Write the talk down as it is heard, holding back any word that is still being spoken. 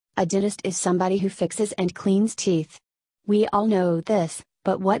A dentist is somebody who fixes and cleans teeth. We all know this,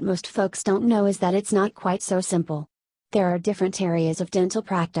 but what most folks don't know is that it's not quite so simple. There are different areas of dental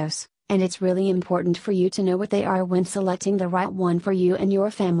practice, and it's really important for you to know what they are when selecting the right one for you and your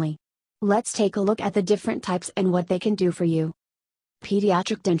family. Let's take a look at the different types and what they can do for you.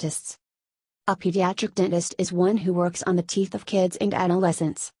 Pediatric dentists. A pediatric dentist is one who works on the teeth of kids and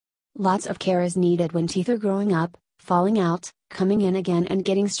adolescents. Lots of care is needed when teeth are growing up, falling out, coming in again and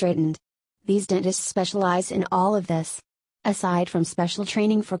getting straightened. These dentists specialize in all of this. Aside from special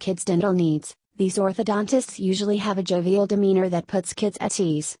training for kids' dental needs, these orthodontists usually have a jovial demeanor that puts kids at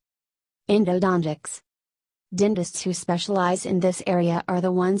ease. Endodontics. Dentists who specialize in this area are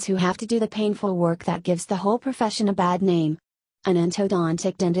the ones who have to do the painful work that gives the whole profession a bad name. An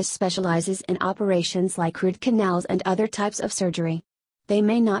endodontic dentist specializes in operations like root canals and other types of surgery. They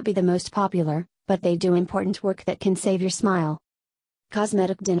may not be the most popular, but they do important work that can save your smile.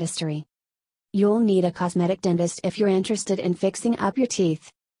 Cosmetic dentistry. You'll need a cosmetic dentist if you're interested in fixing up your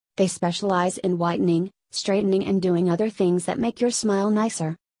teeth. They specialize in whitening, straightening and doing other things that make your smile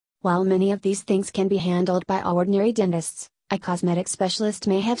nicer. While many of these things can be handled by ordinary dentists, a cosmetic specialist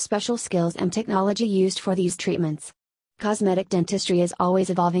may have special skills and technology used for these treatments. Cosmetic dentistry is always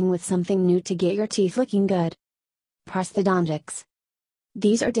evolving with something new to get your teeth looking good. Prosthodontics.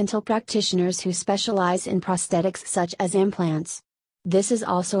 These are dental practitioners who specialize in prosthetics such as implants. This is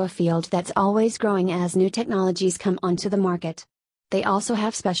also a field that's always growing as new technologies come onto the market. They also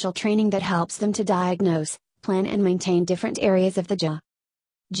have special training that helps them to diagnose, plan and maintain different areas of the jaw.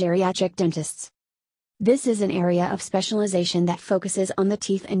 Geriatric dentists. This is an area of specialization that focuses on the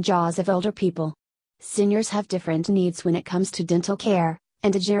teeth and jaws of older people. Seniors have different needs when it comes to dental care,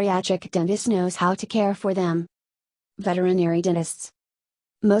 and a geriatric dentist knows how to care for them. Veterinary dentists.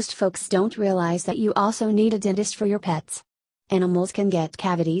 Most folks don't realize that you also need a dentist for your pets. Animals can get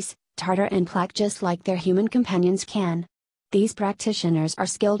cavities, tartar and plaque just like their human companions can. These practitioners are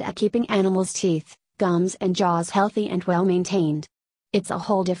skilled at keeping animals' teeth, gums and jaws healthy and well maintained. It's a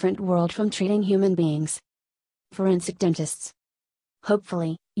whole different world from treating human beings. Forensic dentists.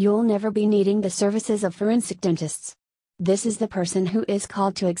 Hopefully, you'll never be needing the services of forensic dentists. This is the person who is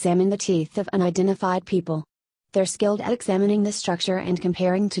called to examine the teeth of unidentified people. They're skilled at examining the structure and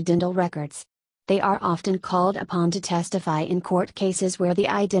comparing to dental records. They are often called upon to testify in court cases where the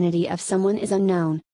identity of someone is unknown.